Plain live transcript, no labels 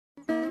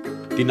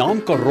Die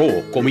naam Karoo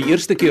kom die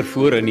eerste keer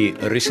voor in die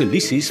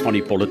resolusies van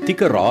die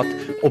Politieke Raad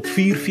op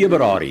 4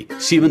 Februarie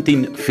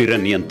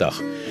 1794.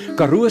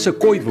 Karoo is 'n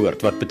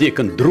Khoi-woord wat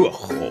beteken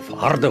droog of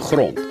harde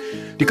grond.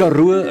 Die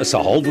Karoo is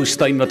 'n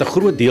halfwoestyn wat 'n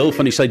groot deel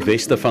van die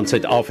suidweste van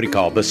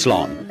Suid-Afrika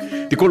beslaan.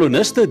 Die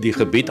koloniste het die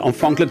gebied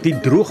aanvanklik die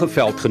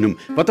Droogeveld genoem,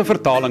 wat 'n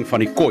vertaling van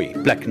die Khoi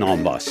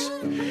pleknaam was.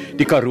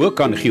 Die Karoo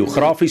kan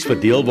geografies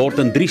verdeel word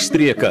in 3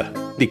 streke: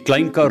 die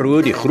Klein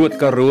Karoo, die Groot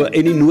Karoo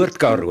en die Noord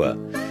Karoo.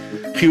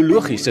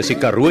 Geologies is die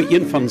Karoo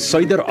een van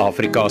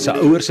Suider-Afrika se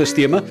ouer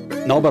sisteme,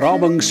 na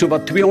beraming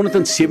sowat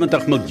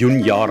 270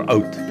 miljoen jaar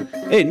oud.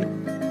 En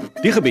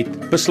die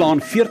gebied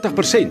beslaan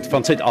 40%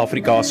 van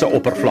Suid-Afrika se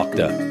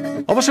oppervlakte.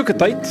 Daar was ook 'n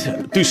tyd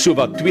toe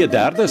sowat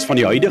 2/3 van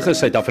die huidige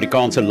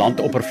Suid-Afrikaanse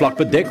landoppervlak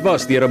bedek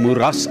was deur 'n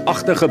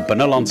moerasagtige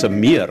binnelandse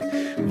meer,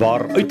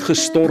 waar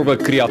uitgestorwe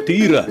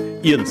kreature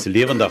eens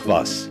lewendig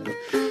was.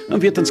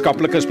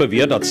 Wetenskaplikes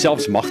beweer dat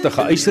selfs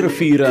magtige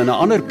ysriviere in 'n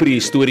ander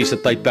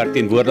prehistoriese tydperk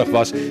teenwoordig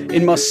was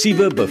en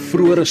massiewe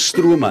bevrore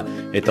strome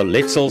het hul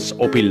letsels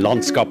op die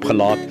landskap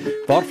gelaat,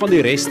 waarvan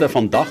die reste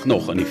vandag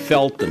nog in die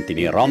veld en teen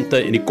die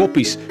rande en die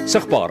koppies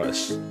sigbaar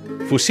is.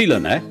 Fossiele,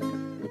 né?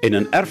 En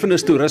in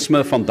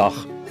Erfenistoerisme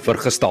vandag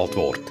vergestald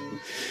word.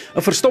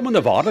 'n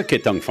Verstommende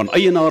waardeketting van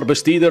eienaar,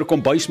 bestuurder,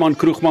 kombuisman,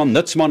 kroegman,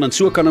 nutsman en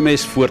so kan 'n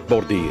mens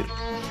voortborduur.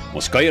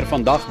 Ons kuier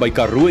vandag by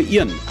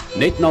Karoo-1,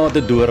 net na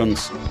die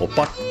dorings, op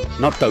pad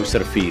na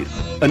Ysriviere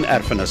in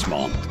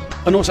Erfenismaand.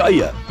 In ons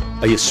eie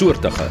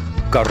soortige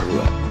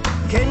Karoo.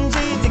 Ken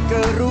jy die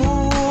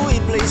Karoo, hy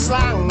bly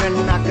slang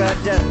en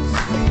akkedus.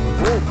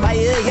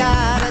 Baie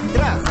jare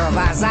terug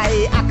was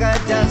hy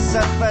akkedus,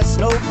 'n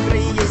versnoop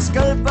kry jy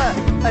skulpe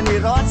in die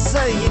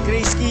rotse, jy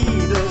kry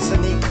skiedels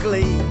in die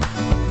klei.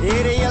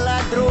 Hier jy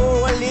laat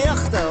droë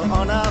ligte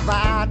aan 'n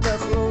water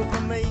gloop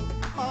vir my.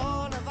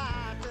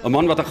 'n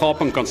Man wat 'n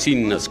gaping kan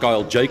sien is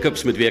Kyle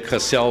Jacobs, met wie ek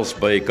gesels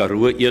by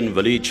Karoo-1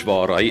 Village,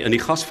 waar hy in die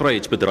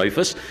gasvryheidsbedryf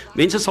is.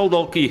 Mense sal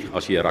dalk,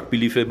 as jy 'n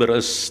rugbyliefhebber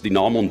is, die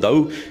naam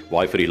onthou,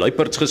 waar hy vir die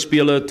Luiperds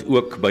gespeel het,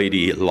 ook by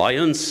die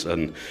Lions,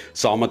 en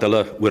saam met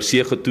hulle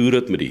oorsee getoer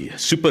het met die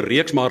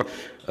superreeks, maar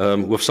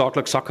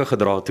hoofsaaklik sakke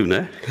gedra toe,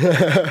 né?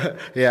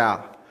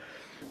 Ja.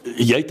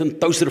 Jy het in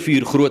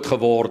Ysriviere groot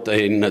geword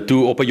en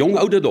toe op 'n jong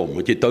ouderdom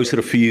het jy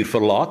Ysriviere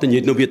verlaat en jy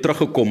het nou weer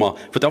teruggekom, maar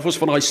vertel ons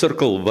van daai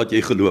sirkel wat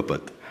jy geloop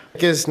het.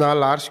 Ek is na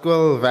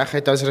laerskool weg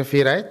uit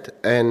Ysriviere uit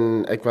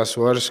en ek was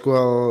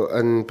hoërskool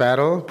in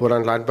Parel, Boer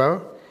en Landbou.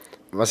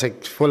 Was ek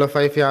volle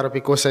 5 jaar op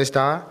die koshuis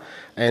daar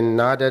en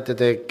na dit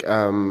het ek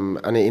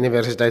aan die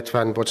Universiteit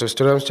van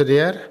Potchefstroom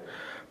studeer.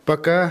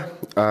 Pikke,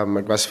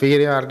 ek was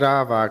 4 jaar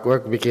daar waar ek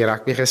ook 'n bietjie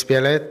rugby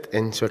gespeel het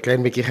en so 'n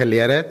klein bietjie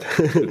geleer het.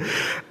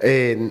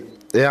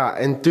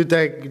 en toe het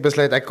ek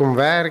besluit ek kom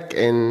werk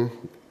en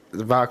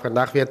waar ek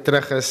vandag weer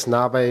terug is,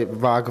 naby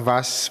waar ek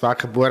was, waar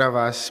ek gebore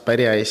was, by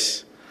die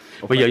huis.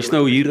 Maar jy's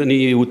nou hier in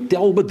die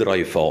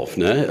hotelbedryf half,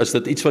 né? Is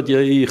dit iets wat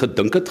jy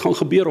gedink het gaan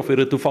gebeur of het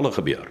dit toevallig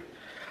gebeur?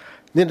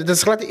 Nee, dit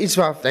is glad iets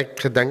wat ek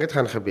gedink het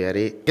gaan gebeur.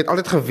 Ek het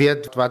altyd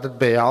geweet wat dit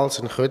behels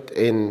en goed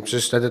en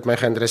soos dit het my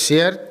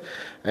geïnteresseerd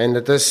en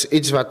dit is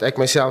iets wat ek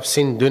myself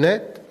sien doen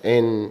het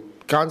en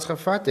kans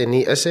gevat en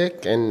nie is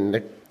ek en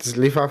ek is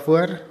lief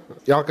daarvoor,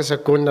 elke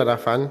sekonde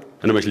daarvan.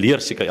 En mens leer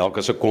seker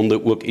elke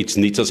sekonde ook iets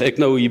nuuts. As ek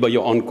nou hier by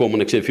jou aankom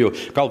en ek sê vir jou,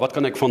 Karl, wat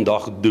kan ek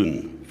vandag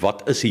doen?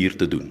 Wat is hier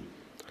te doen?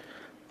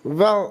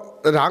 Wel,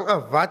 het hang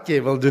af wat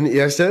jy wil doen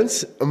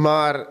eerstens,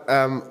 maar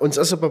ons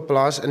is op 'n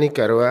plaas in die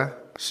Karoo.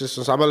 Soos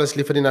ons almal is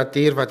lief vir die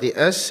natuur wat hier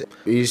is.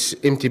 Hier is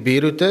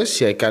MTB-roetes,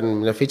 jy kan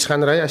met 'n fiets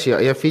gaan ry as jy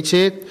jou eie fiets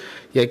het.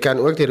 Jy kan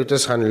ook die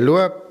roetes gaan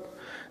loop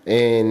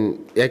en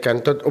jy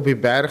kan tot op die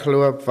berg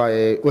loop waar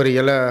jy oor die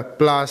hele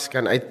plaas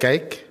kan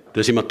uitkyk.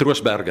 Dis die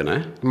Matroosberge,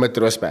 né?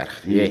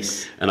 Matroosberg,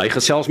 yes. En hy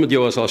gesels met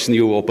jou as daar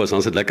sneeu op is, dan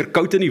is dit lekker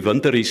koud in die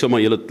winter hier, maar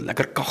jy het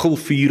lekker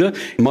kaggelvure.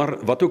 Maar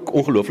wat ook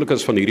ongelooflik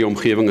is van hierdie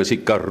omgewing is die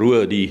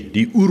Karoo,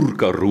 die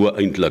oer-Karoo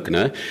eintlik,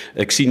 né?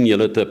 Ek sien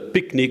julle het 'n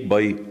piknik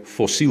by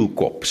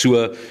Fossielkop.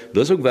 So,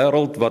 dis ook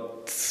wêreld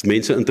wat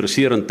mense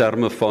interesseer in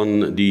terme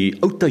van die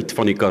oudheid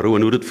van die Karoo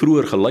en hoe dit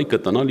vroeër gelyk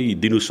het, en al die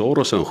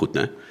dinosourusse en goed,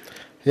 né?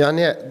 Ja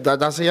nee,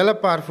 daar's 'n hele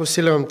paar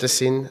fossiele om te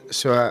sien.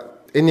 So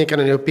en jy kan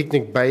in jou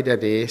piknik by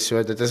dit hê,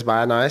 so dit is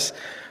baie nice.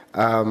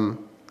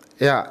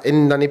 Ja,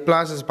 en dan die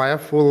plaas is baie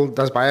vol,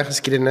 daar's baie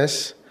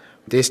geskiedenis.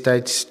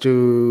 Destyds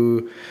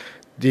toe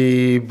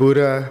die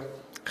boere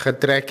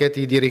getrek het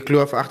hier deur die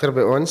kloof agter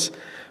by ons,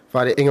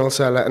 waar die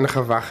Engelse hulle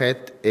ingewag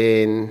het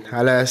en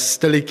hulle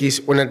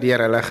stilletjies onderdeur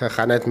hulle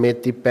gegaan het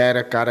met die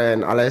perdekarre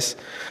en alles,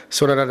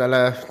 sonder dat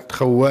hulle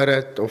gehoor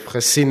het of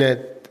gesien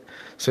het.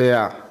 So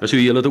ja. So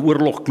jy het 'n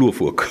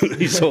oorlogkloof ook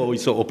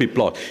hierso op die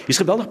plaas. Hier's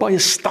geweldig baie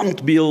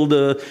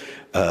standbeelde,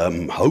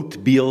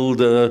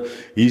 houtbeelde,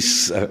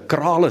 hier's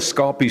krale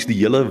skapies, die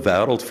hele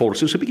wêreld vol.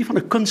 So 'n bietjie van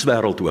 'n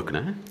kunswêreld ook,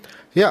 né?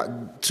 Ja,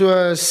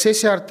 so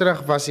 6 jaar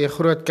terug was hier 'n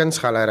groot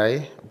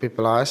kunsgalery op die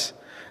plaas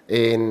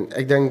en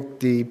ek dink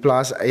die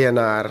plaas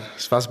eienaar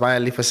was baie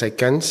lief vir sy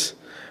kuns.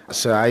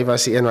 So hy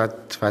was die een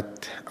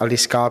wat al die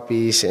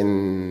skapies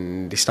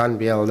en die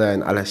standbeelde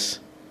en alles.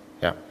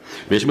 Ja.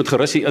 Mense moet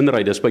gerus hier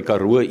inry, dis by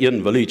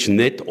Karoo1 Village,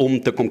 net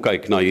om te kom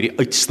kyk na hierdie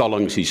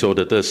uitstallings hierso.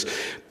 Dit is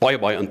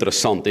baie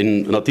interessant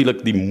en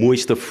natuurlik die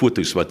mooiste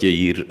foto's wat jy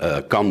hier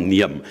kan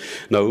neem.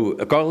 Nou,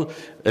 Karl,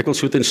 ek wil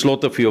so ten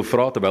slotte vir jou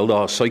vra, terwyl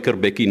daar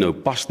suikerbekkie nou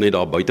pas net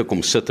daar buite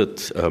kom sit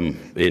het,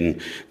 en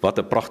wat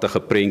 'n pragtige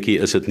prentjie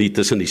is dit nie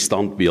tussen die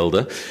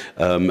standbeelde.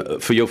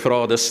 Vir jou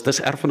vra, dis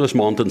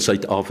Erfenismaand in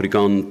Suid-Afrika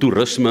en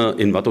toerisme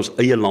en wat ons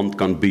eie land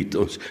kan bied.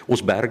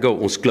 Ons berge,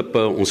 ons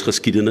klippe, ons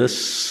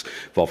geskiedenis,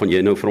 waarvan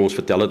jy nou vir ons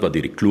vertel het wat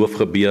hierdie kloof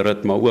gebeur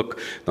het, maar ook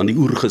dan die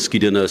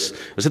oergeskiedenis.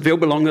 Is dit vir jou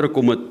belangrik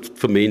om dit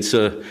vir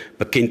mense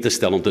bekend te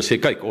stel, om te sê,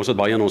 kyk, ons het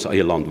baie in ons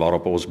eie land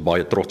waarop ons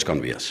baie trots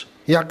kan wees?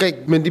 Ja,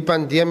 kyk, met die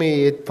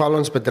pandemie het val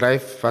ons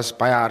bedryf was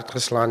baie hard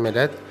geslaan met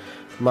dit,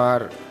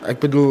 maar ek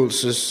bedoel,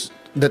 soos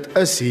dit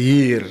is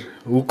hier,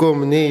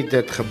 hoekom nie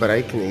dit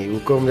gebruik nie,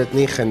 hoekom dit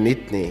nie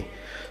geniet nie.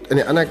 Aan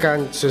die ander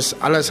kant, soos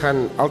alles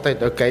gaan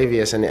altyd okay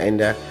wees aan die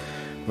einde,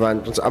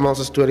 want ons almal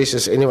se stories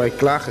is anyway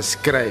klaar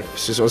geskryf,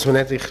 soos ons moet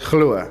net nie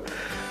glo.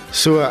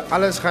 So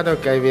alles gaan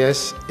okay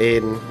wees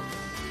en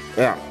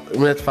ja, ons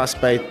moet net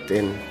vasbyt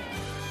en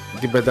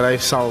die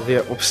bedryf sal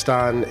weer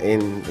opstaan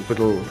en ek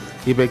bedoel,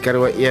 hier by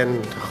Karoo1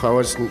 gaan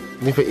ons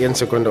nie vir 1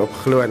 sekonde op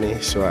glo nie,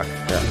 so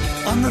ja.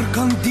 Ander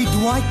kant die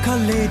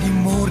Dwaai-Kalais, die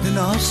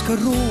moordenaars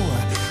Karoo.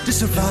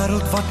 Dis 'n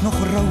wêreld wat nog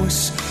rou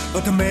is,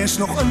 wat 'n mens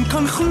nog in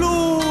kan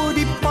glo.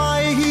 Die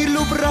paai hier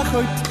loop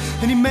reguit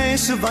en die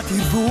mense wat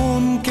hier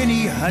woon ken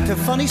die hitte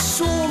van die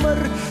somer,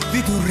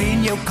 weet hoe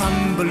reën jou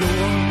kan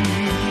beloon.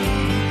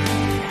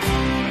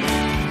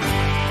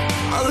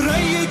 Al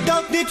ry jy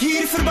dalk net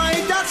hier verby,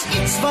 dat's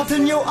iets wat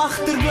in jou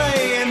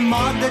agterbly en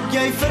maak dat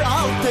jy vir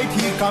altyd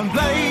hier kan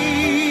bly.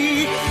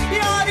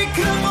 Ja, die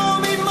kring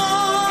om die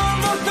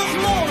maan word nog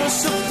môre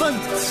se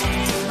wind.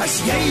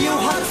 As jy jou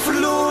hart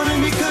verloor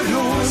in die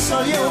Karoo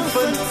sal jy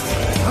vind.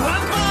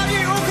 Want waar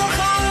jy ook al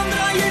gaan,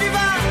 draai jy die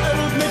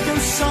wêreld met jou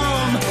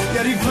saam.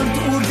 Ja, die wind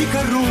oor die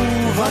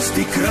Karoo was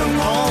die kring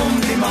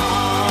om die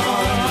maan.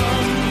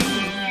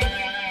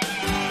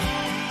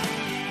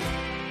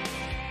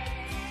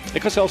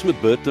 Ek gesels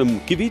met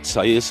Bertem Kiewits,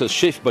 hy is 'n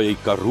chef by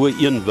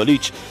Karoo1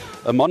 Village,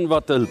 'n man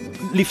wat 'n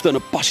liefde en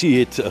 'n passie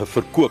het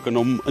vir kook en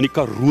om in die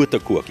Karoo te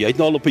kook. Jy het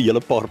nou al op 'n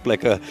hele paar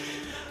plekke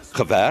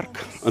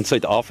gewerk in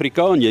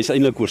Suid-Afrika en jy's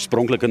eintlik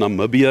oorspronklik 'n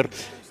Namibier.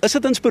 Is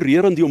dit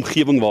inspirerend die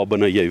omgewing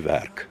waarbinne jy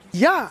werk?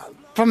 Ja,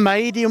 vir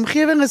my, die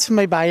omgewing is vir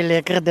my baie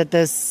lekker. Dit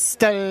is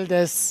stil,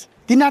 dis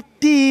die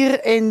natuur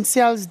en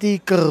selfs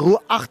die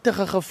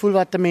Karoo-agtige gevoel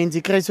wat 'n mens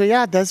kry. So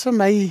ja, dis vir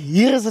my,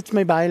 hier is dit vir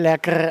my baie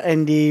lekker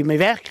en my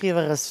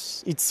werkgewer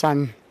is iets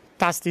van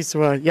fantasties,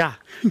 so ja.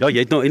 Ja,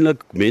 jy het nou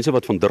eintlik mense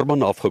wat van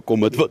Durban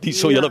afgekom het, wat hier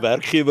so julle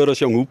werkgewer is,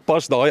 jong, hoe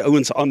pas daai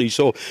ouens aan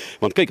hierso?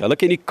 Want kyk, hulle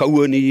ken die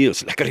koue nie,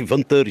 is lekker die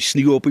winter, die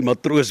sneeu op die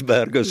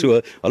Matroosberge,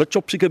 so hulle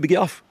chop seker 'n bietjie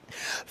af.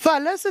 Vir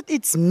hulle is dit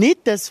iets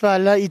nuut, dis vir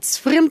hulle iets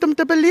vreemd om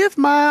te beleef,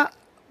 maar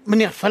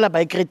meneer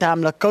Vullaby kry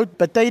taamlik koud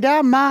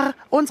betyde, maar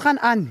ons gaan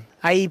aan.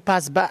 Hy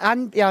pas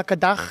aan elke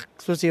dag,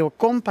 soos hy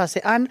kom, pas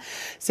hy aan,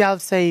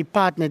 selfs sy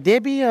partner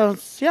Debbie,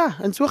 ja,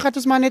 en so gaat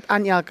ons maar net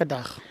aan elke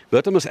dag.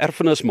 Bertem, is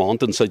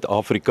Erfenismaand in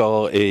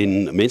Suid-Afrika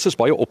en mense is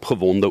baie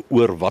opgewonde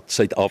oor wat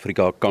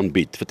Suid-Afrika kan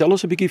bied. Vertel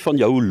ons 'n bietjie van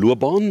jou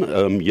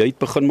loopbaan. Jy het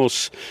begin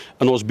mos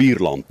in ons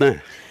buurland,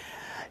 né?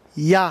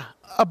 Ja,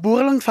 'n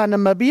boerling van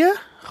Namibië,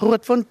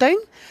 Grootfontein,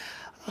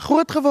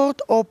 groot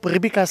geword op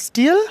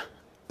Ribikasteel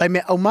by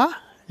my ouma,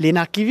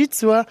 Lena Kiewits,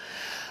 so.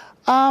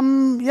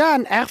 Ja,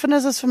 en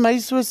erfenis is vir my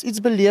soos iets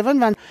belewend,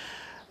 want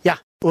ja,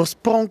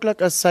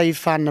 oorspronklik is sy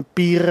van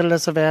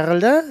pierlose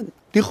wêrelde.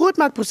 Die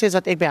grootmaakproses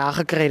wat ek by haar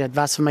gekry het,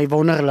 was vir my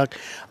wonderlik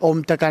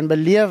om te kan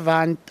beleef,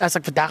 want as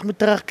ek vandag moet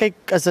terugkyk,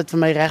 is dit vir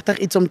my regtig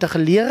iets om te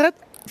geleer het.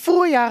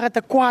 Vroeger jare het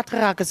ek kwaad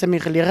geraak as sy my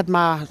geleer het,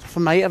 maar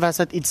vir my was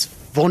dit iets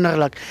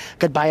wonderlik.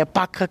 Ek het baie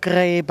pak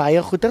gekry,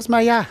 baie goeders,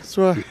 maar ja,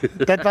 so,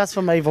 dit was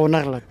vir my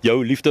wonderlik.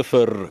 Jou liefde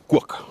vir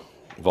kook,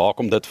 waar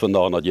kom dit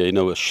vandaan dat jy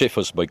nou 'n chef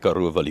is by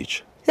Karoo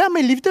Village? Ja,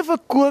 my liefde vir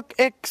kook,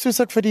 soos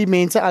ek vir die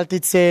mense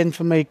altyd sê en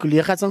vir my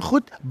kollegas en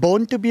goed,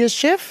 born to be a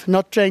chef,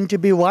 not trained to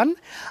be one.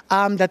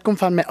 Dat kom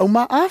van my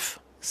ouma af.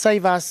 Sy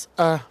was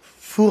 'n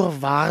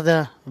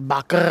voorwaarde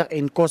bakker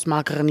en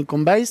kosmaker in die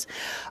kombuis.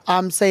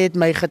 Sy het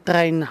my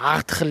getrein,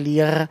 hard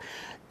geleer,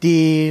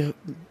 die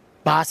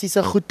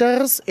basiese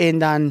goeders en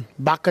dan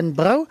bak en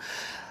brou.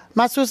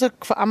 Maar soos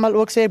ek vir almal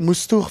ook sê,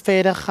 moes toe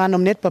verder gaan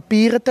om net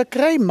papiere te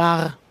kry,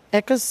 maar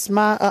ek is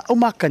maar 'n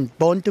ouma kind,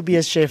 born to be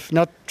a chef,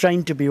 not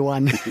trained to be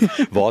one.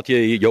 Waar het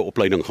jy jou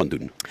opleiding gaan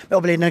doen? My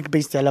opleiding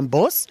by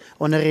Stellenbosch,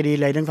 onder die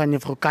leiding van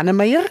juffrou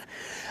Kannemeyer.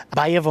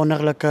 Baie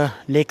wonderlike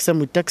lekse,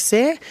 moet ek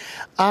sê.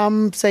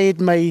 Sy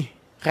het my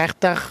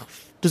regtig,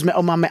 toe my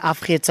ouma my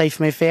afgeet, sy het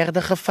my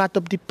verder gevat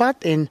op die pad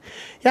en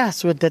ja,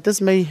 so dit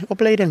is my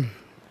opleiding.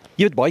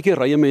 Jy weet, baie keer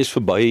ry 'n mens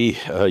verby,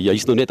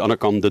 jy's nou net aan die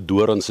kant die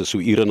Dorens, is so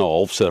ure en 'n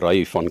half se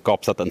ry van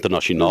Kaapstad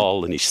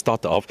internasionaal in die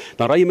stad af,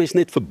 dan ry 'n mens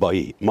net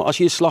verby, maar as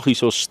jy 'n slag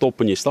hierso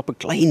stop en jy stap 'n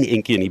klein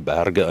entjie in die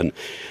berge in,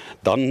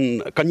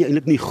 dan kan jy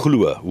eintlik nie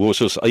glo hoe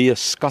ons eie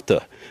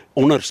skatte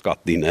onderskat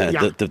nie.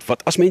 Ja.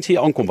 Wat as mense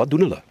hier aankom, wat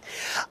doen hulle?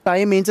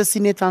 Baie mense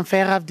sien net van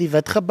ver af die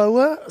wit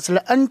geboue. As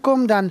hulle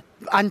inkom, dan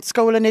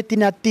aanskou hulle net die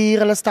natuur,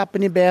 hulle stap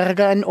in die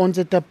berge in. Ons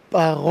het 'n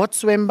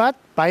rotswembad.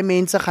 Baie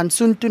mense gaan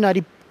soontoe na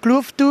die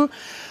kloof toe.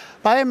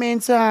 Baie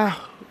mense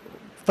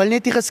wil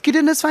net die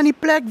geskiedenis van die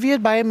plek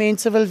weet. Baie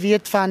mense wil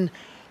weet van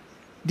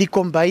die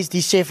kombuis,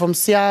 die chef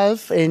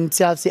homself en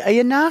selfs die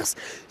eienaars.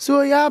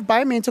 So ja,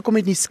 baie mense kom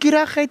met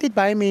nuuskierigheid uit,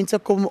 baie mense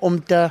kom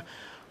om te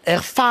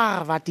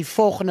ervaar wat die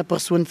volgende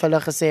persoon vir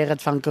hulle gesê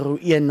het van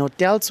Karoo1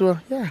 hotel, so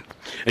ja.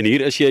 En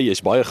hier is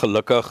jy's baie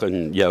gelukkig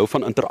en jy hou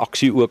van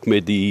interaksie ook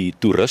met die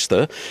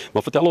toeriste,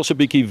 maar vertel ons 'n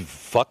bietjie,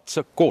 wat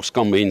se kos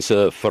kan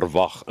mense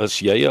verwag? Is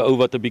jy 'n ou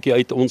wat 'n bietjie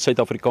uit ons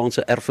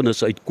Suid-Afrikaanse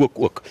erfenis uitkook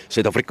ook,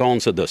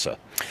 Suid-Afrikaanse disse?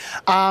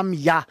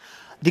 Ja,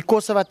 die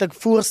kosse wat ek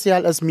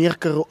voorstel is meer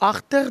Karoo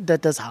agter,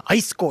 dit is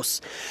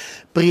huiskos,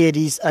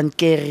 breedies en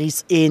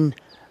curries en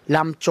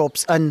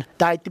lamchops en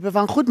daai tipe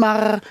van goed,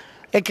 maar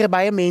ek kry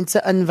baie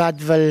mense in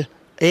wat wil,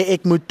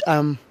 ek moet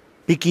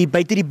bietjie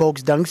buite die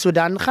boks dink, so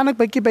dan gaan ek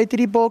bietjie buite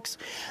die boks.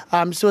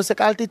 Soos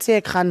ek altyd sê,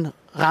 ek gaan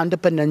rond die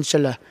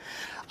peninsula.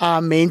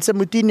 Mense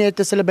moet nie net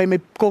as hulle by my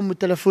kom,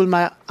 moet hulle voel,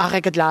 maar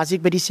ek het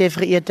laasweek by die chef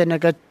geëet en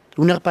ek het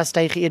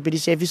hoenderpastei geëet by die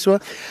chef, so.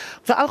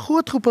 Vir al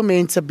groot groepe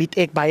mense bied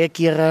ek baie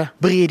kere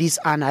breedies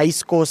aan,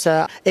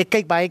 huiskosse. Ek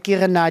kyk baie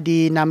kere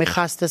na my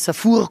gaste se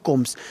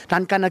voorkoms.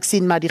 Dan kan ek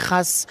sien, maar die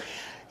gas,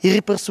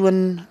 hierdie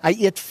persoon, hy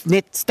eet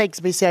net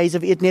steaks by sy huis,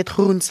 of eet net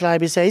groenslaai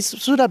by sy huis,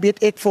 so dan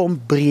bied ek vir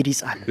hom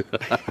breedies aan.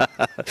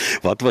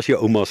 Wat was jou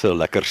ouma se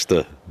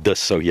lekkerste dis,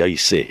 sou jy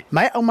sê?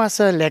 My ouma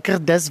se lekker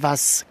dis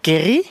was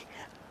curry,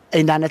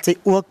 en dan het sy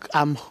ook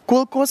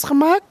koolkos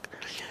gemaak.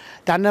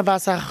 Dan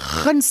was haar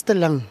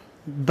gunsteling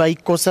by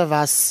kosse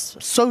was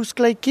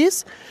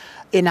souskluitjies,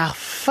 en haar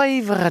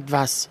favourite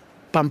was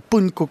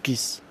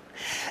pampoenkoekies.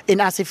 En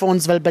as sy vir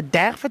ons wil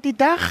bederf vir die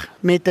dag,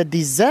 met 'n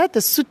dessert,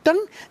 'n soeting,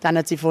 dan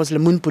het sy vir ons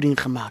lemoenpudding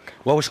gemaak.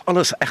 Wou is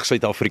alles reg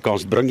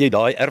Suid-Afrikaans, bring jy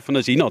daai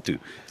erfenis hiernatoe?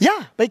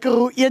 Ja, by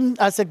Karoo1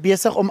 as ek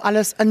besig om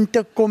alles in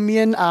te kom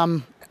meen,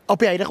 op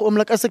die huidige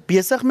oomblik is ek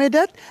besig met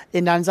dit,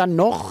 en dan is daar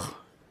nog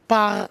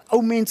paar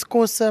ou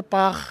menskosse,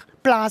 paar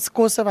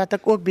plaaskosse wat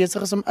ek ook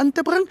besig is om in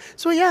te bring.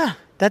 So ja,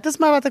 dit is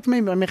maar wat ek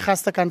my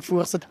gaste kan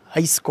voorsit,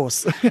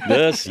 huiskos.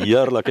 Dis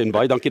heerlik en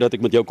baie dankie dat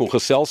ek met jou kon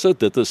gesels het.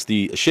 Dit is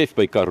die chef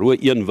by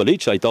Karoo1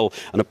 Village. Hy het al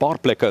in 'n paar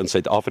plekke in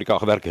Suid-Afrika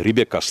gewerk,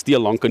 Rebecca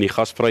Kasteel lank in die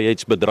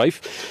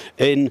gasvryheidsbedryf.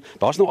 En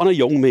daar's nou ander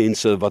jong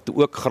mense wat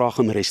ook graag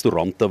in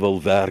restaurante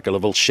wil werk, hulle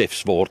wil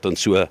chefs word en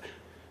so.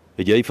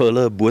 Het jy vir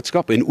hulle 'n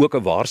boodskap en ook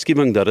 'n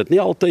waarskuwing dat dit nie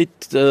altyd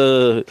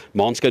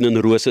maanskyn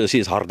en rose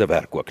is harde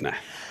werk ook, né?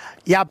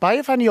 Ja,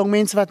 baie van die jong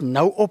mense wat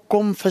nou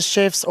opkom vir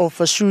chefs of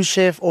vir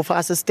sous-chef of vir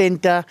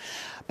assistente,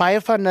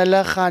 baie van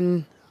hulle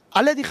gaan,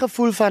 hulle het die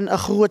gevoel van 'n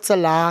groot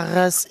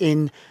salaris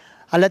en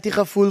hulle het die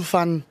gevoel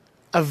van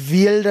 'n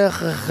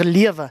weeldige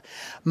lewe.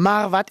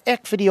 Maar wat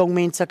ek vir die jong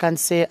mense kan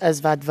sê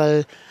is wat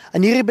wil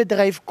in hierdie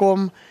bedryf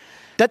kom,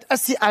 dit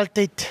is nie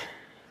altyd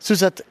soos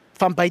dit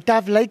van buite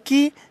af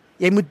lyk.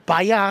 Jy moet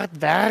baie hard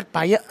werk,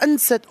 baie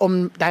insit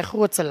om daai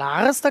groot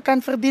salaris te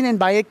kan verdien, en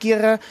baie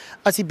kere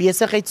as die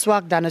besigheid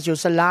swak, dan is jou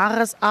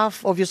salaris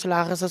af of jou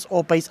salaris is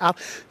op, hy's af.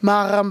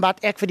 Maar wat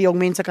ek vir die jong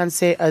mense kan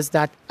sê is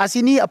dat as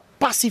jy nie 'n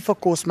passie vir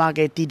kos maak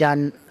het,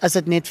 dan is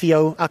dit net vir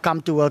jou a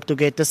come to work to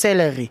get the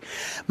salary.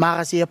 Maar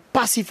as jy 'n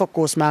passie vir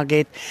kos maak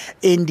het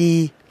en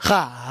die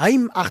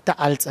geheim agter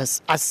alles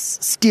is as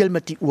steel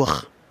met die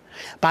oog.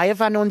 Baie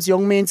van ons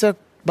jong mense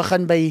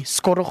begin by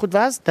skorrelgoed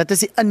was, dit is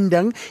die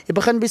inding, jy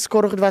begin by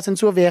skorrelgoed was en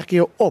so werk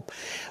jy op.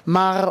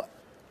 Maar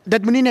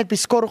dit moet nie net by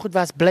skorrelgoed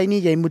was bly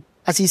nie, jy moet,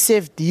 as jy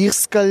sê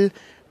dierskil,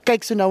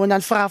 kyk so nou en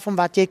dan vra van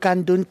wat jy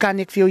kan doen, kan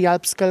ek vir jou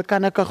help skil,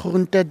 kan ek 'n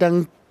groente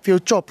ding vir jou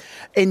chop,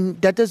 en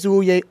dit is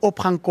hoe jy op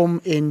gaan kom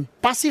en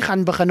passie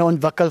gaan begin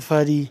ontwikkel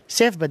vir die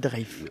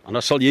chefbedryf.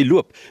 Anders sal jy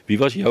loop. Wie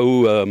was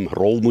jou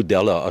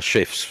rolmodelle as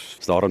chefs?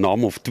 Is daar 'n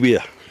naam of twee?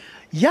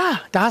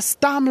 Ja, daar's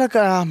taamlik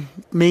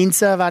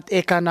mense wat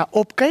ek kan na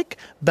opkyk.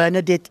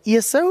 Bernadette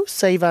Esau,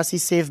 sy was die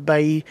chef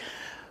by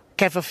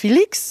Cafe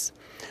Felix.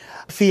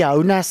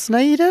 Fiona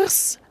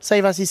Snyders,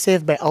 sy was die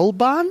chef by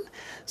Alban.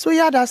 So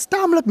ja, daar's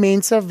taamlik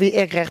mense wie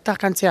ek regtig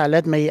kan sê, hulle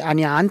het my aan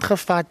die hand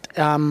gevat,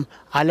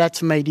 hulle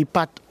het my die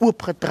pad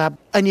oopgetrap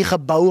in die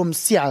gebou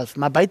homself.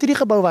 Maar buite die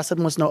gebou was dit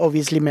mos nou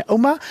obviously my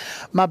ouma,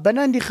 maar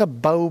binne in die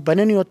gebou,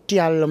 binne in die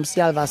hotel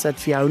homself was dit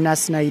Fiona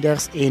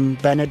Snyders en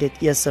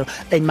Bernadette Esau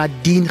en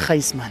Madine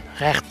Gys, man,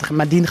 regtig,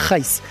 Madine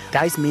Gys.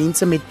 Daar is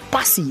mense met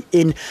passie,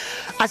 en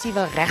as jy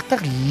wil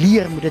regtig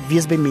leer, moet dit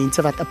wees by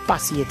mense wat 'n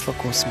passie het vir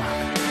kos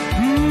maak.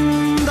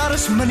 Daar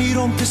is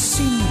manier om te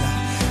sien,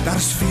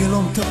 daar's veel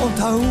om te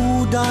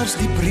onthou, daar's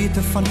die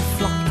breedte van die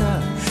vlakte,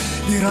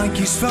 die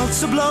randjies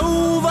veldse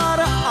blou, waar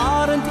 'n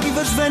arend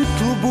iewers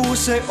wentel bo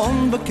sy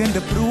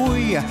onbekende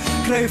prooi,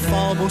 kry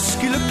fabels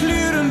skielik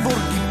kleur en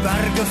word die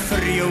berge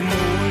vir jou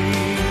mooi.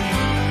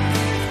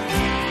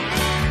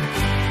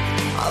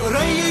 Al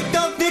ry jy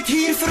dalk net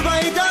hier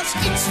verby, daar's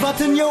iets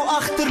wat in jou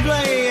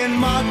agterbly en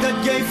maak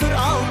dat jy vir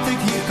altyd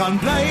hier kan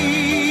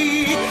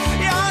bly.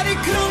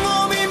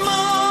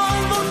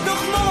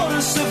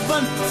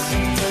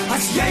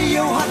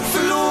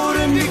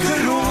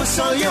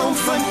 sal jou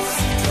vind.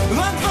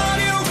 Want waar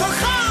jy ook al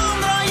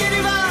gaan, draai jy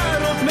die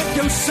wêreld met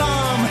jou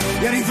saam.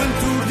 Ja, die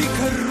wind oor die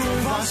Karoo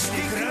was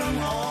die kring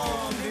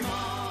om die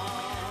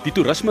maan. Die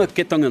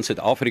toerismeketting in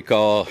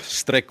Suid-Afrika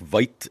strek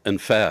wyd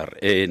en ver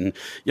en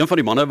een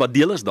van die manne wat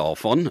deel is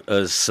daarvan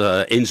is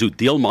Enzo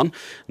Deelman.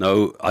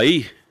 Nou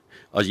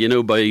as jy nou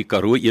by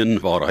Karoo1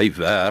 waar hy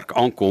werk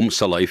aankom,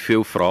 sal hy vir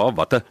jou vra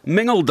wat 'n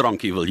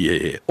mengeldrankie wil jy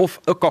hê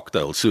of 'n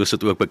cocktail, soos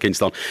dit ook bekend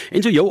staan.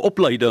 En so jou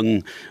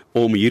opleiding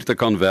om hier te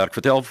kan werk,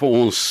 vertel vir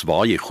ons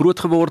waar jy groot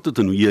geword het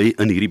en hoe jy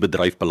in hierdie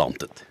bedryf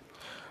beland het.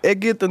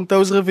 Ek het in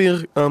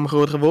ysriviere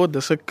groot geword,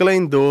 dis 'n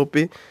klein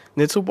dorpie,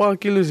 net so 'n paar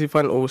kilos hier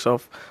van ons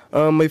af.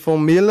 My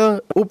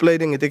formele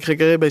opleiding het ek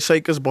gekry by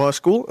Suikers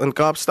Baarskool in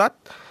Kaapstad.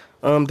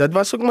 Dit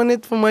was ook maar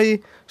net vir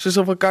my soos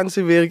 'n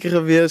vakansiewerkie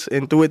gewees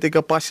en toe het ek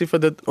 'n passie vir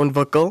dit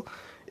ontwikkel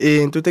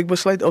en toe het ek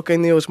besluit, okay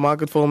nee, ons maak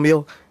dit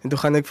formeel en toe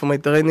gaan ek vir my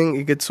training.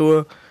 Ek het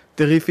so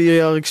 3-4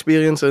 jaar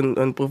experience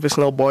in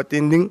professional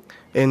bartending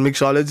en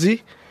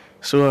mixology.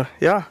 So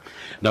ja.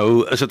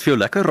 Nou is dit vir jou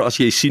lekker as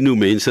jy sien hoe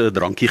mense 'n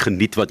drankie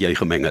geniet wat jy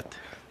gemeng het.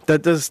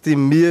 Dit is die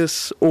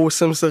mees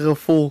awesomeste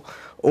gevoel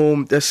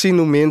om te sien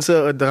hoe mense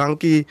 'n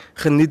drankie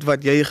geniet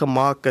wat jy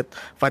gemaak het,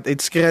 wat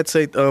uit scratch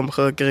uit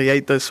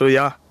gecreëerd is. So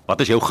ja. Wat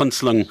is jou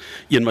gunsteling,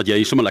 een wat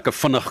jy sommer lekker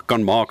vinnig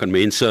kan maak en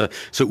mense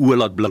se oë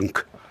laat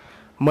blink?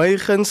 My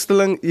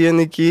gunsteling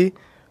enetjie,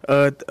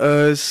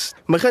 is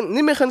my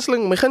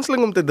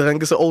gunsteling om te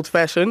drink is 'n old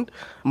fashioned,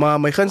 maar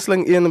my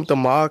gunsteling een om te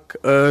maak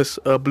is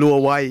 'n Blue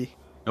Hawaii.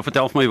 Nou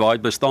vertel vir my waar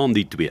dit bestaan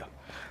die twee.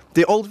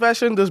 Die old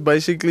fashioned is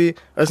basically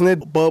is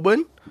net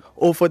bourbon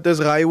of dit is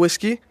rye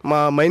whisky,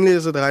 maar mainly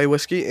is dit rye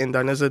whisky en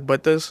dan is dit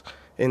bitters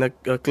en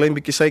 'n klein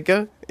bietjie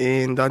suiker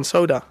en dan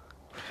soda.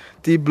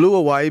 Die Blue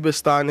Hawaii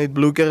bestaan uit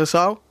blue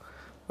curacao,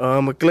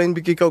 'n klein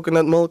bietjie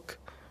coconut milk,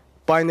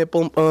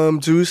 pineapple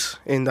juice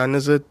en dan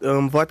is dit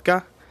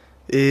vodka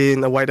en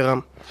 'n white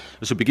rum.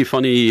 Dis 'n bietjie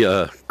van die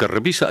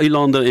Karibiese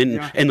eilande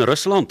en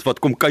Rusland wat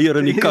kom kuier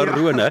in die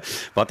Karoo, né?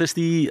 Wat is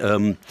die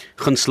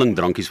gunsteling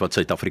drankies wat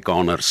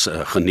Suid-Afrikaners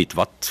geniet?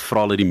 Wat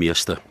vra hulle die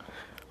meeste?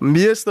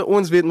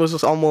 Ons weet mos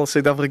ons almal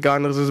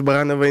Suid-Afrikaners is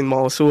brandewyn,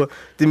 maar so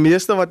die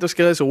meeste wat ons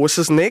kry is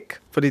horse's neck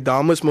vir die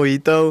dames,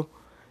 mojito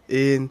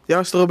en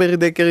ja, strawberry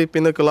daiquiri,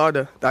 pina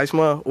colada. Dit is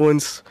maar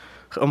ons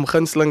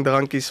gunsteling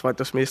drankies wat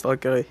ons meestal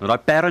kry. Nou daai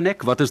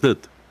perrenek, wat is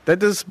dit?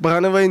 Dit is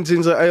brandewyn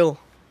ginger ale.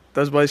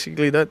 That's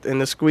basically that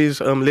in a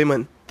squeeze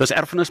lemon. Dis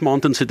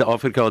Erfenismaand in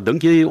Suid-Afrika.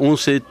 Dink jy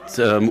ons het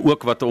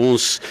ook wat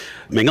ons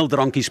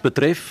mengeldrankies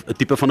betref, 'n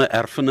tipe van 'n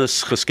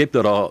erfenis geskep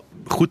dat daar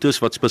goed is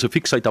wat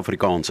spesifiek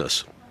Suid-Afrikaans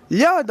is?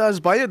 Ja, daar's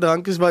baie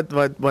drankies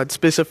wat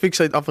spesifiek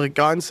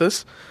Suid-Afrikaans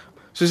is.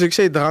 Soos ek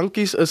sê,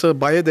 drankies is 'n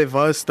baie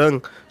diverse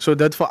ding. So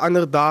dit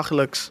verander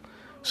daagliks.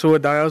 So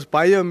daar is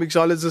baie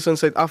mixologists in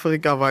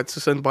Suid-Afrika wat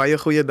soos baie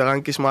goeie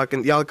drankies maak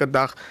en elke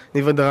dag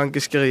nuwe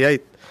drankies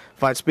create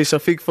wat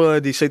spesifiek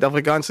vir die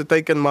Suid-Afrikaanse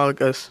teikenmark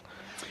is.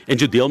 En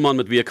Johan Deelman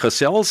met wie ek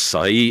gesels,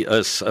 hy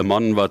is 'n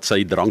man wat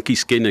sy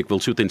drankies ken. Ek wil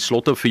so ten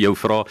slotte vir jou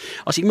vra,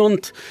 as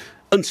iemand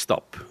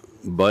instap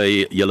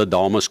by julle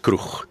dames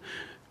kroeg,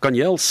 kan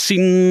jy al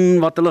sien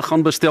wat hulle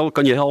gaan bestel?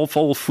 Kan jy al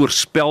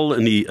voorspel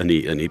in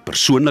die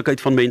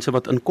persoonlikheid van mense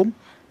wat inkom?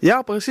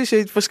 Ja, presies, jy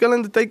het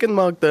verskillende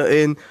teikenmarkte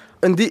en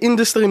in die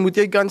industrie moet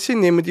jy kan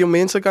sien, jy moet jou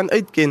mense kan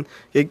uitken.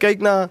 Jy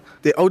kyk na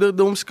die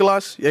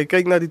ouderdomsklas, jy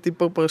kyk na die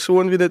tipe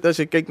persoon wie dit is,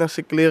 jy kyk na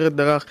sy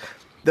kleredrag.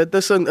 Dit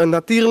is 'n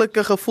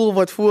natuurlike gevoel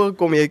wat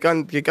voorkom. Jy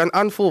kan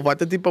aanvoel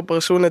wat 'n tipe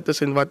persoon dit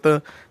is en wat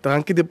 'n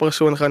drankie die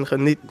persoon gaan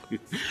geniet.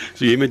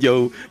 So jy met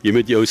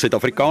jou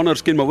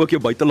Suid-Afrikaners ken, maar ook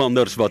jou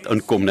buitelanders wat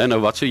inkom, né?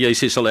 Nou wat sou jy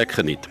sê sal ek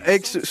geniet?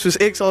 Soos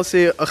ek sal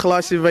sê, 'n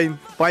glasie wyn,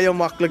 baie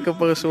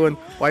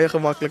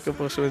gemaklike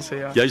persoon sê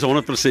ja. Jy's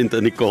 100%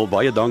 in die kol.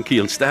 Baie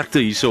dankie en sterkte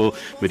hierso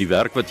met die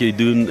werk wat jy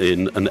doen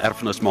en in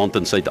Erfenismaand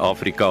in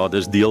Suid-Afrika.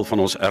 Dis deel van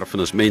ons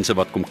erfenis, mense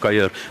wat kom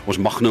kuier. Ons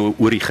mag nou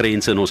oor die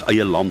grense in ons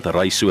eie land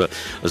reis, so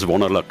is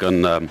wonderlik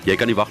en jy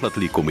kan nie wag dat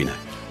hulle kom nie.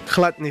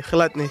 Glad nie.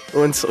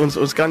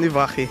 Ons kan nie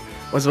wag nie.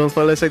 Ons wil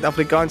vir hulle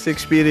Suid-Afrikaanse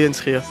experience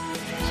gee.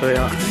 So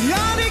ja.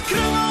 Ja, die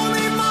kring om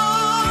die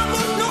maan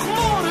word nog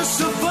môre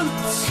se wind.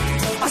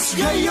 As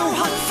jy jou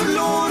hart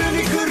verloor in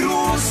die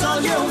Karoo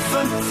sal jou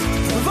vind.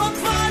 Want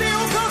waar jy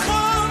ook al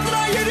gaan,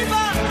 draai jy die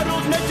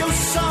wêreld met jou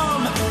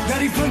saam. Ja,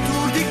 die wind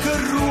oor die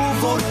Karoo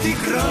word die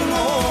kring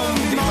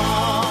om die maan.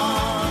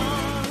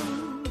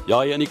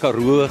 Ja, in die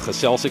Karoo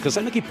gesels ek, is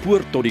eintlik die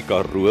poort tot die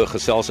Karoo,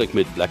 gesels ek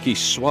met Blakkie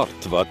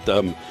Swart, wat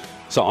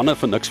sy hande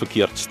vir niks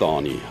verkeerd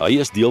staan nie. Hy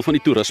is deel van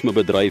die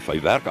toerismebedryf,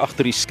 hy werk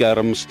agter die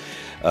skerms,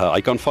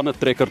 hy kan van 'n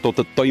trekker tot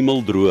 'n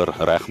tuimeldroër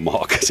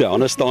regmaak. Sy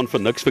hande staan vir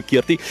niks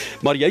verkeerd nie,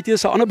 maar jy het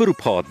eers 'n ander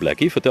beroep gehad,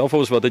 Blakkie. Vertel vir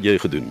ons, wat het jy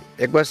gedoen?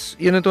 Ek was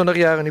 21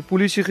 jaar in die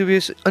polisie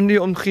gewees in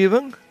die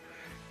omgewing,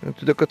 en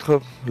toe het ek dit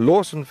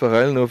gelos en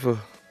verhuil nou vir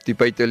die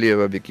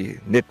buitelewe bietjie,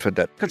 net vir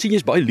dit. Kan sien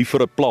jy's baie lief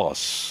vir 'n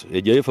plaas.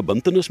 Het jy 'n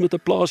verbintenis met 'n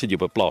plaas? Het jy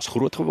op 'n plaas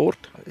groot geword?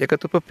 Ek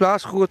het op 'n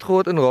plaas groot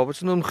geword in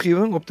Robertson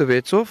omgewing op die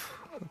Wetshof.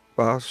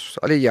 Was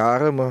al die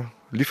jare maar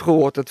lief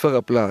geword het vir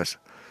 'n plaas.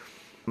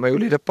 Maar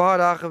jy het 'n paar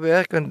dae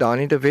gewerk en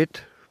Dani de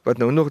Wet, wat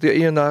nou nog die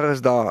eienaar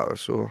is daar.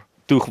 So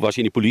toe was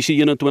jy in die polisie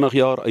 21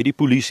 jaar, uit die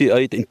polisie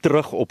uit en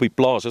terug op die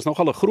plaas. Dis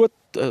nogal 'n groot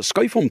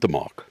skuif om te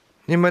maak.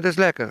 Nee, maar dis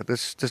lekker.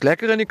 Dis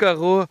lekker in die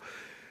Karoo.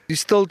 Die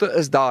stilte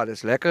is daar.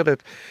 Dis lekker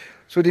dat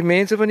so die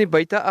mense van die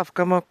buite af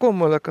kan maar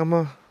kom, hulle kan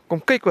maar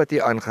kom kyk wat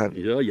hier aangaan.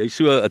 Ja, jy's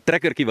so 'n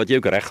trekkertjie wat jy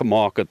ook reg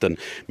gemaak het en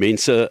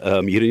mense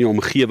hier in die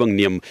omgewing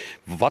neem.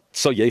 Wat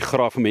sal jy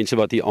graag vir mense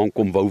wat hier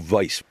aankom wou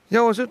wys?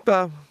 Ja,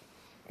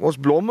 ons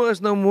blomme is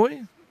nou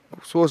mooi.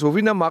 Soos hoef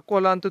jy na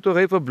Makwaland toe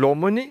ry vir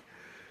blomme nie.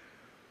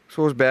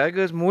 Soos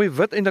berge is mooi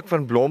wit eintlik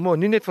van blomme,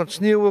 nie net van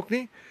sneeu ook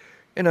nie.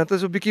 En dan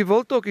is 'n bietjie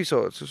wild ook hier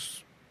so.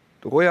 Soos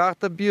rooi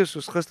hartebeer,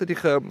 soos gister die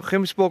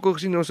gemsbokke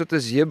gesien, ons het 'n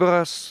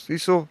zebras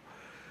hierso.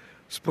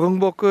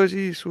 Springbokke is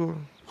hier so.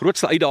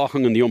 Grootste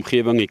uitdaging in die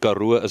omgewing, die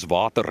Karoo, is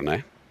water,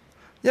 né?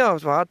 Ja,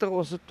 ons water,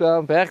 ons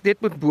het werk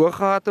net met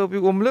boorgate op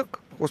die oomblik.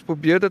 Ons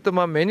probeer dit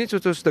maar manage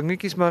sodat ons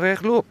dingetjies maar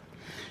reg loop.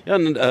 Ja,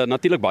 en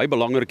natuurlik baie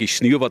belangrik, die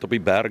sneeu wat op die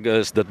berge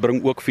is, dit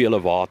bring ook vir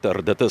julle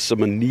water. Dit is 'n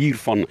manier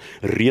van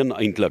reën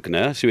eintlik,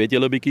 né? So het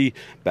julle 'n bietjie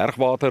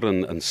bergwater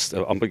en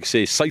amper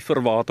sê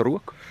suiwer water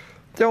ook.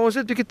 Ja, ons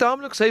het 'n bietjie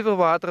taamlik suiwer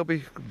water op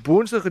die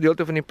boonste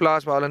gedeelte van die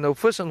plaas waar hulle nou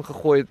vis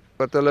ingegooi het,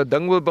 wat hulle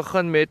ding wil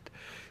begin met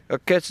 'n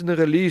catch and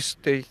release.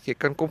 Jy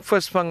kan kom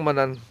visvang, maar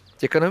dan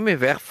jy kan hom nie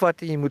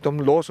wegvat en jy moet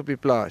hom los op die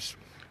plaas.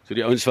 So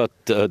die ouens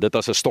wat dit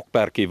as 'n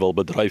stokperdjie wil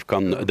bedryf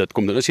kan dit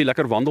kom doen. Is hier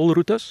lekker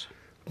wandelroetes?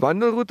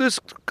 Wandelroetes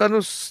kan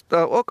ons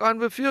daar ook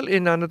aanbeveel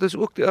en dan dit is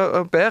ook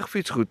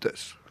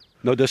bergfietsroetes.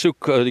 Nou dis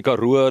ook die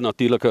Karoo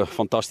natuurlik 'n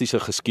fantastiese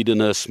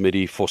geskiedenis met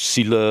die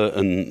fossiele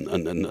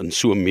en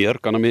so meer.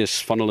 Kan 'n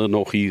mens van hulle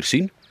nog hier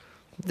sien?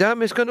 Ja,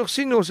 mens kan nog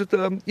sien, ons het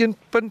een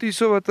punt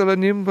hierso wat hulle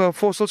neem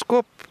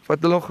fossilskop wat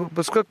hulle nog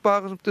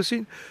beskikbaar is om te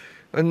sien.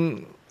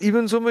 En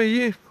ewen sommer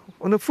hier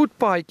op 'n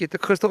voetpaadjie het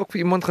ek gister ook vir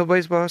iemand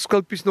gewys waar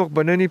skulpies nog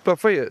binne in die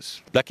pavei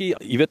is. Blakkie,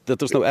 jy weet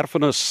dit is nou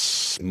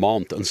erfenis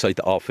maand in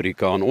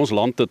Suid-Afrika en ons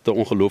land het 'n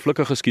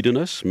ongelooflike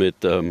geskiedenis met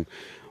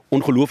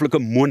ongelooflike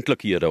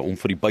moontlikhede om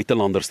vir die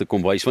buitelanders te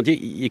kom wys want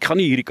jy gaan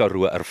nie hierdie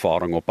Karoo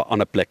ervaring op 'n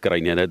ander plek kry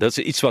nie. Dit is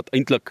iets wat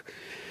eintlik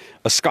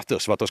 'n skat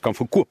is wat ons kan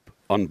verkoop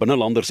aan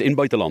binnelanders en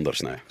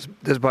buitelanders, né?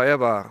 Dis baie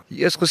waar. Die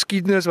eerste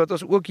geskiedenis wat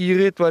ons ook hier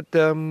het wat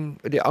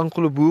die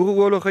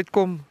Anglo-Boereoorlog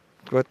uitkom,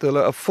 wat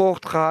hulle 'n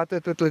fort gehad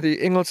het, wat hulle die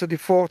Engelse die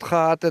fort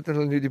gehad het en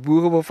hulle die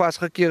boere wou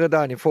vasgekeer het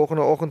daar en die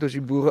volgende oggend is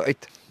die boere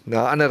uit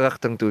na 'n ander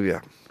rigting toe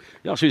weer.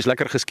 Ja, so is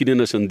lekker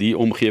geskiedenis in die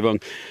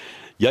omgewing.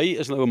 Jy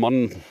is nou 'n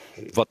man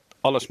wat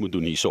alles moet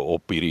doen hierso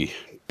op hierdie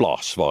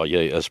plaas waar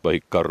jy is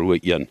by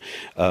Karoo1.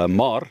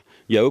 Maar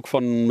jy ook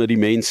van met die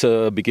mense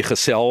 'n bietjie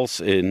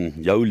gesels en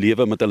jou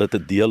lewe met hulle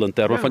te deel in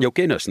terme van jou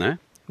kennis, né?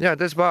 Ja,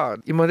 dis waar.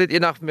 Iemand het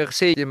eendag vir my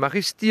gesê jy mag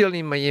nie steel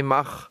nie, maar jy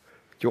mag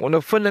jou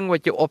ondervinding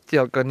wat jy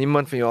optel kan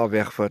niemand van jou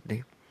wegvat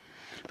nie.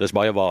 Dis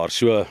baie waar.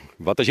 So,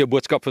 wat is jou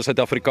boodskap vir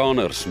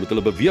Suid-Afrikaners? Moet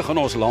hulle beweeg in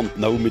ons land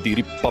nou met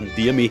hierdie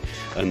pandemie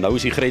en nou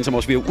is die grense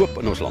mos weer oop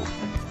in ons land?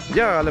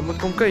 Ja, hulle moet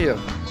kom kuier.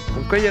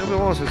 Kom kuier by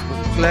ons, is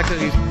lekker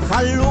hier.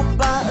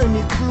 Galopa in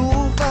die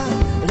kloewe,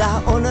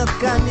 daar onder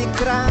kan die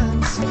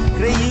kraans.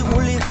 Kry jy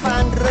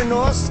olifant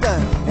renoster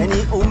en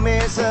die ou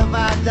mense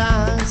wat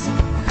dans.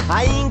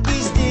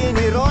 Eentjies teen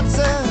die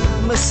rotse,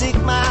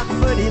 musiek maak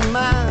vir die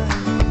maan.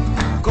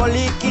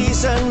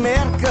 Kolletjies en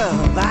merke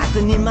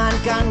wat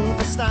niemand kan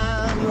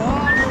verstaan.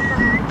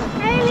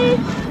 Hey lief.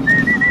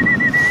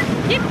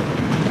 Jip.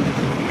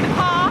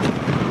 Ha.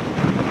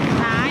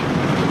 Hai.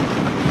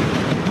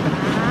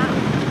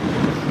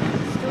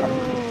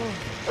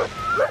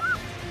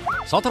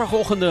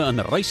 Saterdagoggende in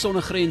Reis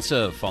sonder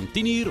grense van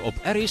 10:00 op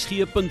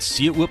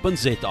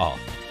rsg.co.za.